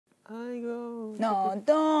I go. No,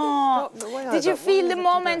 don't. Did you feel the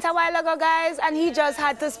moment a while ago, guys? And he just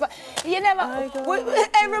had to. You never.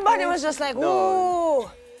 Everybody was just like, ooh.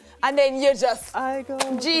 And then you just. I go.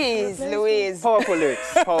 Jeez, Louise. Powerful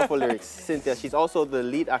lyrics. Powerful lyrics. Cynthia, she's also the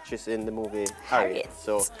lead actress in the movie Harriet.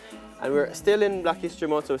 So, and we're still in Black History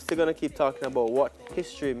Month, so we're still gonna keep talking about what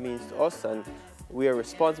history means to us, and we are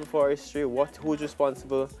responsible for our history. Who's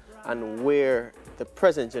responsible, and where the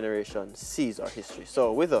present generation sees our history.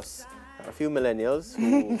 So with us are a few millennials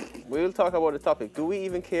who will talk about the topic. Do we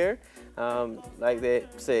even care? Like they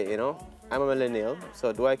say, you know, I'm a millennial,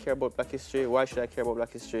 so do I care about Black history? Why should I care about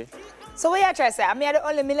Black history? So what you trying to say? I'm the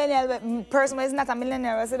only millennial person who is not a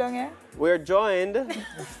millennial. What's it down here? We're joined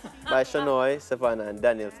by Shanoy, Savannah, and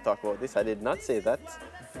Daniel to talk about this. I did not say that.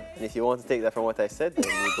 And if you want to take that from what I said, then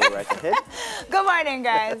you go right ahead. Good morning,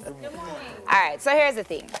 guys. Good morning. All right, so here's the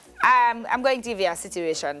thing. I'm going to give you a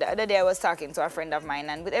situation. The other day I was talking to a friend of mine,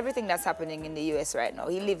 and with everything that's happening in the US right now,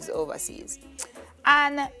 he lives overseas.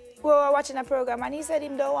 And we were watching a program, and he said he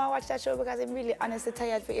don't want to watch that show because I'm really honestly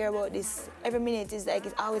tired to hear about this. Every minute is like,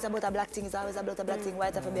 it's always about a black thing, it's always about a black thing. Why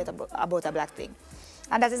it's about a black thing?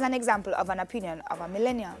 And that is an example of an opinion of a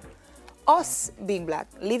millennial. Us being black,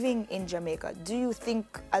 living in Jamaica, do you think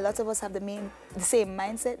a lot of us have the same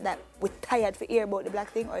mindset that we're tired to hear about the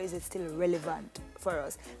black thing, or is it still relevant for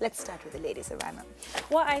us? Let's start with the lady, Savannah.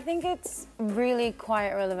 Well, I think it's really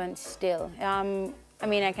quite relevant still. I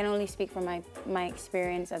mean, I can only speak from my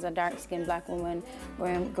experience as a dark-skinned black woman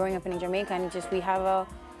growing up in Jamaica, and just we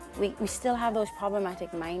still have those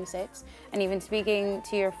problematic mindsets. And even speaking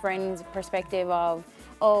to your friend's perspective of,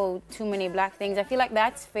 oh, too many black things, I feel like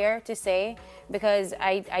that's fair to say, because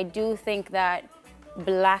I do think that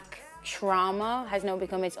black trauma has now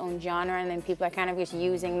become its own genre, and then people are kind of just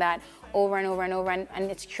using that over and over and over,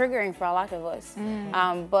 and it's triggering for a lot of us.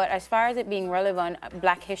 But as far as it being relevant,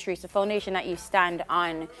 black history is the foundation that you stand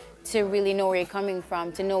on to really know where you're coming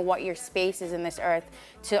from, to know what your space is in this earth,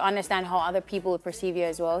 to understand how other people would perceive you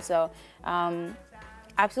as well. So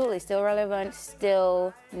absolutely still relevant,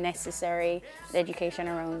 still necessary, the education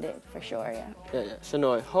around it, for sure, yeah. Yeah.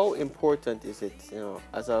 Shanoy, how important is it, you know,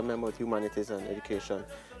 as a member of humanities and education,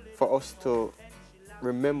 for us to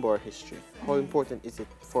remember our history? How important is it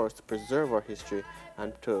for us to preserve our history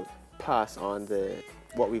and to pass on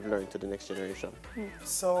what we've learned to the next generation?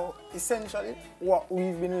 So essentially, what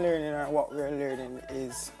we've been learning or what we're learning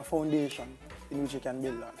is a foundation in which you can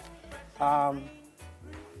build on.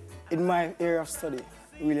 In my area of study,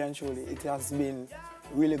 really and truly, it has been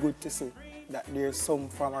really good to see that there's some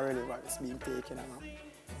form of relevance being taken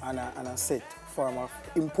and a set form of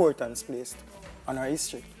importance placed on our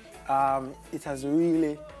history. It has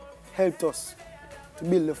really helped us to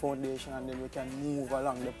build the foundation, and then we can move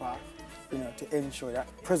along the path, you know, to ensure that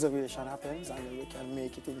preservation happens, and then we can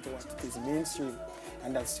make it into what it is mainstream,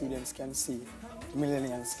 and that students can see,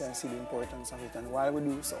 millennials can see the importance of it. And while we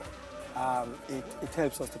do so, it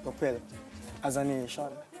helps us to propel as a nation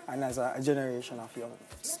and as a generation of young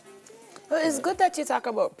ones. Well, it's good that you talk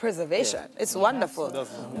about preservation. Yeah. It's wonderful.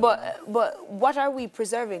 But what are we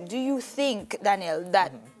preserving? Do you think, Daniel,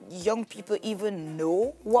 that young people even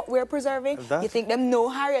know what we're preserving? You think them know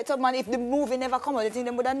Harriet Tubman? If the movie never come out, you think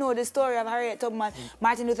them would have know the story of Harriet Tubman,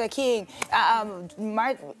 Martin Luther King?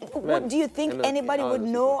 What do you think anybody would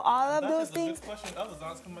know all of those things? That's a good question. I was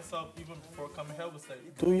asking myself even before coming here, was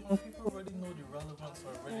like, do young people already know the relevance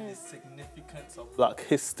or already the significance of Black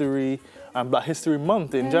history and Black History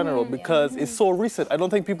Month in general? Because it's so recent. I don't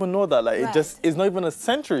think people know that. Like, it's not even a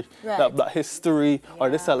century that Black history or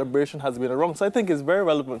this celebration has been around. So I think it's very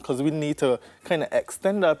relevant, because we need to kind of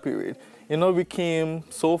extend that period. You know, we came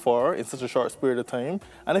so far in such a short period of time,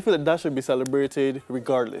 and I feel like that should be celebrated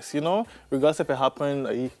regardless, you know? Regardless if it happened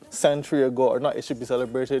a century ago or not, it should be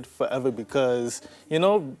celebrated forever, because, you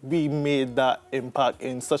know, we made that impact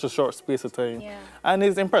in such a short space of time. Yeah. And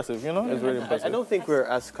it's impressive, you know? It's really impressive. I don't think we're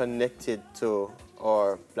as connected to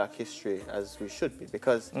our Black history as we should be,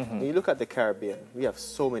 because when you look at the Caribbean, we have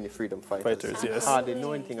so many freedom fighters. Yes. Hardly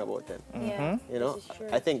know anything about them. You know, this is true.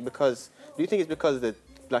 I think because, do you think it's because the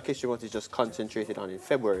Black History Month is just concentrated on in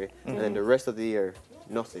February, and then the rest of the year,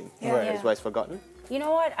 nothing? That's why it's forgotten? You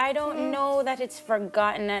know what? I don't know that it's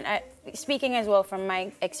forgotten. And speaking as well from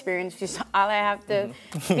my experience, which is all I have to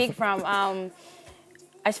speak from,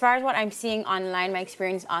 as far as what I'm seeing online, my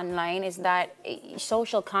experience online is that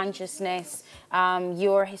social consciousness,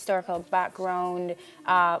 your historical background,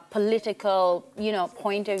 political, you know,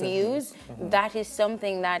 point of views, that is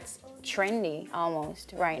something that's trendy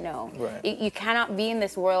almost right now. You cannot be in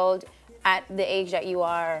this world at the age that you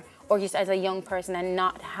are, or just as a young person and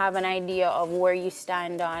not have an idea of where you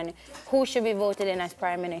stand on who should be voted in as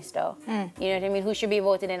prime minister. You know what I mean? Who should be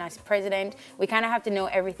voted in as president. We kind of have to know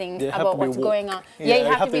everything about what's going on. Yeah, you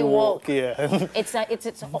have to be woke. Yeah. It's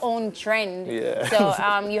its own trend. Yeah.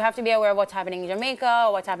 So you have to be aware of what's happening in Jamaica,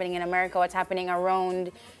 what's happening in America, what's happening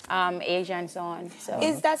around Asia and so on. So.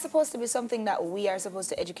 Is that supposed to be something that we are supposed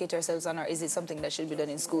to educate ourselves on, or is it something that should be done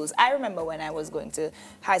in schools? I remember when I was going to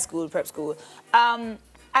high school, prep school,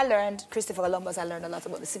 I learned Christopher Columbus, I learned a lot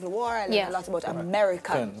about the Civil War, I learned a lot about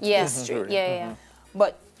American history.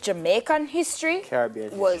 But Jamaican history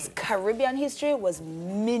Caribbean history was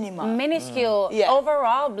minimal. Minuscule.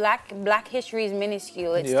 Overall, black history is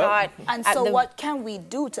minuscule. It's taught. And so what can we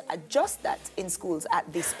do to adjust that in schools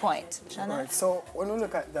at this point? Right. So when we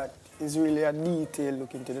look at that, it's really a detailed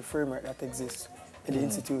look into the framework that exists in the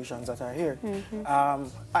institutions that are here.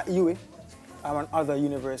 At UWI and other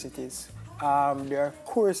universities, there are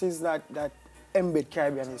courses that embed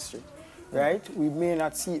Caribbean history. Right? We may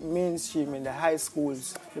not see it mainstream in the high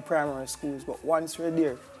schools, the primary schools, but once we're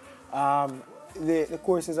there, the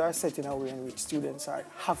courses are set in a way in which students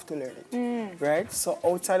have to learn it. Right? So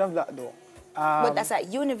outside of that though, but that's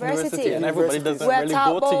at university. And everybody doesn't really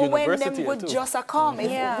go to university. When them would just come,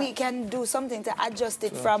 if we can do something to adjust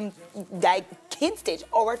it from like kid stage,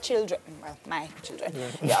 our children, well, my children,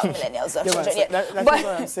 millennials, children. That's what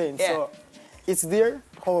I'm saying. So it's there.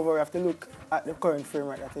 However, we have to look at the current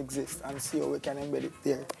framework that exists and see how we can embed it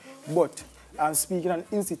there. But speaking on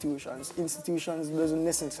institutions doesn't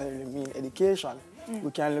necessarily mean education.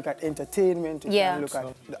 We can look at entertainment, we can look at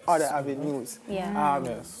the other avenues,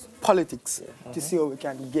 politics, to see how we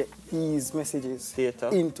can get these messages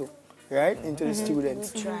into the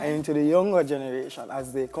students and into the younger generation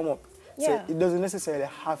as they come up. So it doesn't necessarily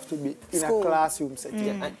have to be in a classroom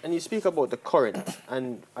setting. And you speak about the current,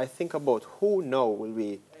 and I think about who now will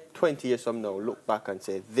be 20 years from now look back and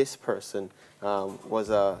say this person was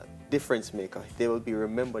a difference maker. They will be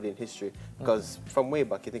remembered in history because from way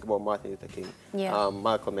back you think about Martin Luther King,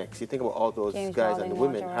 Malcolm X, you think about all those guys and the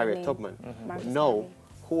women, Harriet Tubman. But now,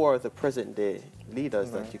 who are the present day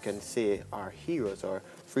leaders that you can say are heroes or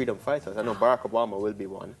freedom fighters? I know Barack Obama will be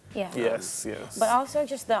one. Yes. But also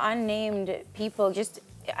just the unnamed people,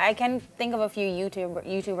 I can think of a few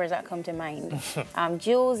YouTubers that come to mind.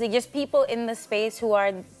 Jules, just people in the space who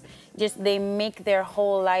are they make their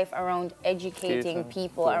whole life around educating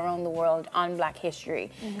people around the world on Black history,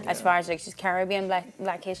 as far as like just Caribbean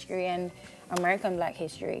Black history and American Black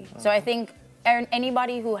history. So I think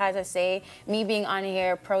anybody who has a say, me being on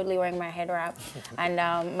here proudly wearing my head wrap and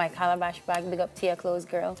my calabash bag, big up to your clothes,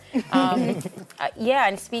 girl.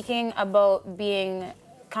 And speaking about being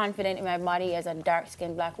confident in my body as a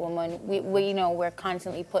dark-skinned Black woman, we know we're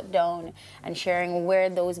constantly put down, and sharing where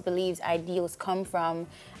those beliefs, ideals come from.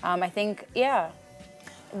 I think,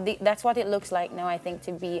 that's what it looks like now, I think,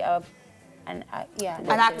 to be an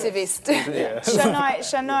activist.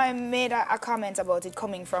 Shanoy made a comment about it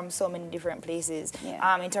coming from so many different places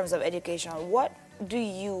in terms of education. What do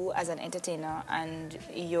you as an entertainer and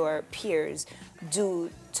your peers do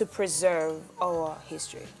to preserve our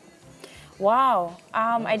history? Wow.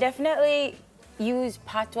 I definitely use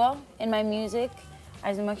patois in my music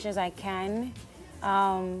as much as I can.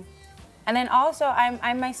 And then also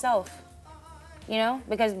I'm myself. You know,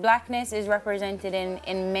 because Blackness is represented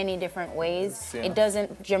in many different ways. It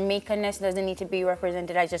doesn't, Jamaicanness doesn't need to be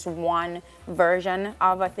represented as just one version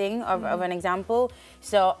of a thing, of an example.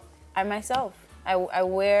 So I'm myself.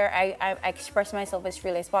 I express myself as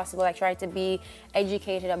freely as possible. I try to be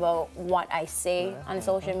educated about what I say on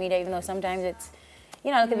social media, even though sometimes it's, a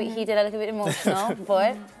little bit heated, a little bit emotional,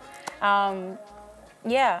 but I'm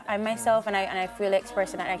myself, and I freely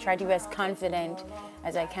express it, and I try to be as confident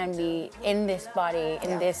as I can be in this body,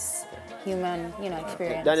 in this human,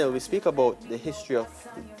 experience. Daniel, we speak about the history of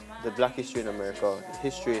the Black history in America, the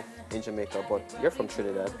history in Jamaica, but you're from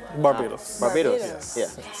Trinidad. Barbados. Barbados. Yeah.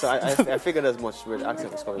 So I figured as much where the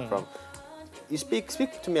accent was coming from. You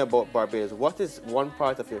speak to me about Barbados. What is one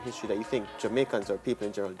part of your history that you think Jamaicans or people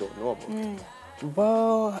in general don't know about?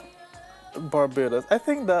 Well, Barbados. I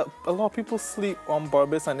think that a lot of people sleep on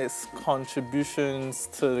Barbados and its contributions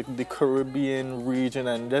to the Caribbean region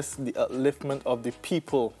and just the upliftment of the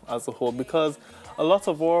people as a whole, because a lot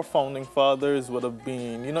of our founding fathers would have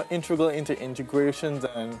been, integral into integrations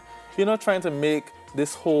and, trying to make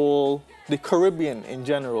this whole, the Caribbean in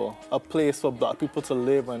general, a place for Black people to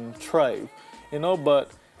live and thrive, but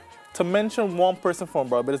to mention one person from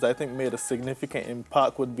Barbados that I think made a significant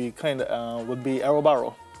impact would be Errol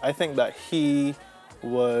Barrow. I think that he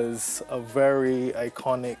was a very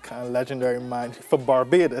iconic and legendary man for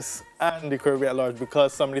Barbados and the Caribbean at large,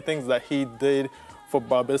 because some of the things that he did for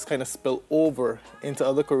Barbados kind of spilled over into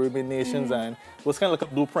other Caribbean nations, and it was kind of like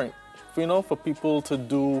a blueprint, you know, for people to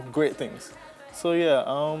do great things. So yeah,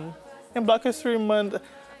 in Black History Month,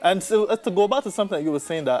 and so to go back to something that you were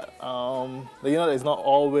saying that, you know, it's not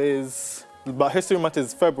always, Black History Month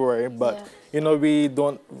is February, but you know, we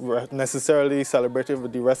don't necessarily celebrate it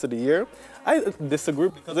with the rest of the year. I disagree,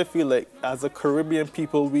 because I feel like as a Caribbean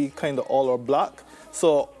people, we kind of all are Black.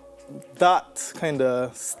 So that kind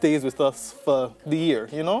of stays with us for the year,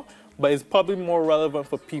 you know? But it's probably more relevant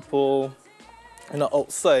for people, you know,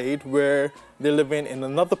 outside, where they're living in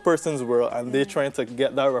another person's world and they're trying to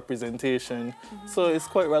get that representation. So it's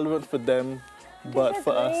quite relevant for them, but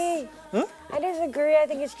for us. I disagree. I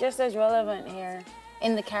think it's just as relevant here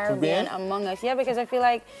in the Caribbean among us. Yeah, because I feel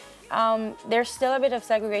like there's still a bit of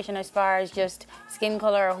segregation as far as just skin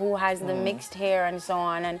color, who has the mixed hair and so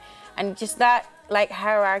on, and just that like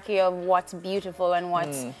hierarchy of what's beautiful and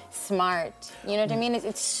what's smart. You know what I mean?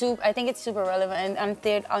 I think it's super relevant,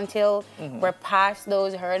 and until we're past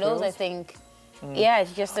those hurdles, I think. Yeah,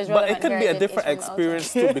 it's just as relevant. But it could be a different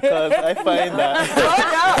experience too, because I find that.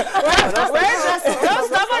 Don't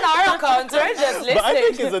stop on our account. We're just listening. But I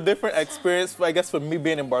think it's a different experience, I guess, for me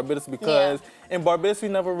being in Barbados, because in Barbados we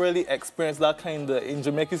never really experienced that kind of. In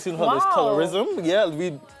Jamaica, you see how there's colorism. Yeah,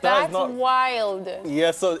 that's not wild. Yeah,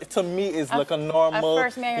 so to me it's like a normal.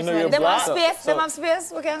 You know, you're them Black. have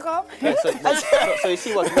space. We can come. Yeah, so you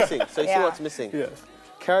see what's missing. So you see what's missing. Yes.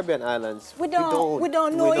 Caribbean islands. We don't know each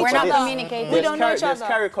other. We're not communicating. We don't know each other. There's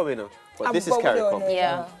Carrie coming up, but this is Carrie coming.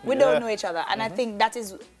 We don't know each other, and I think that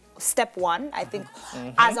is step one. I think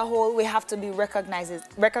as a whole we have to be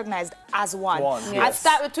recognized as one. I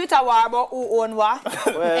start with Twitter war about who own what.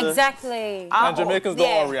 Well, exactly. And Jamaicans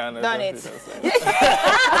don't worry on it. Done it.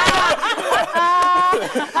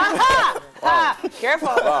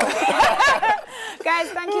 Careful. Guys,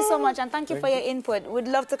 thank you so much, and thank you for your input. We'd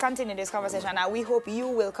love to continue this conversation, and we hope you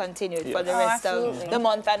will continue it for the rest of the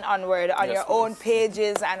month and onward on your own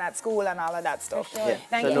pages and at school and all of that stuff.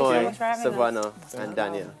 Thank you so much for having us. Savannah and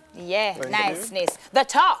Daniel. Yeah, niceness. The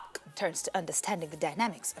talk turns to understanding the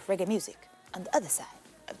dynamics of reggae music on the other side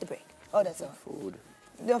of the break. Oh, that's all. Food.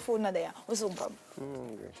 The food not there. What's up, bro?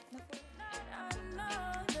 Hungry.